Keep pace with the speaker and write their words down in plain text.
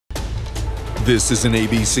This is an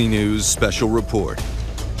ABC News special report.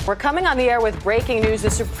 We're coming on the air with breaking news.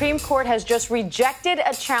 The Supreme Court has just rejected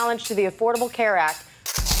a challenge to the Affordable Care Act.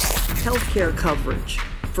 Health care coverage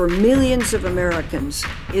for millions of Americans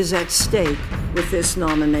is at stake with this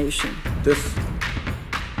nomination. This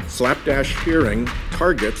slapdash hearing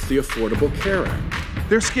targets the Affordable Care Act.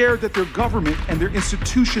 They're scared that their government and their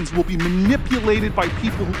institutions will be manipulated by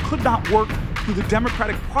people who could not work through the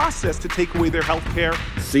democratic process to take away their health care.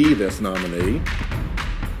 See this nominee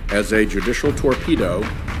as a judicial torpedo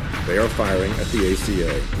they are firing at the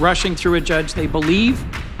ACA. Rushing through a judge they believe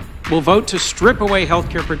will vote to strip away health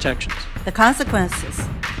care protections. The consequences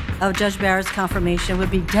of Judge Barrett's confirmation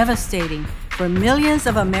would be devastating for millions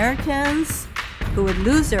of Americans who would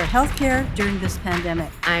lose their health care during this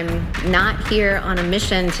pandemic. I'm not here on a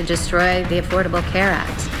mission to destroy the Affordable Care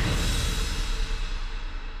Act.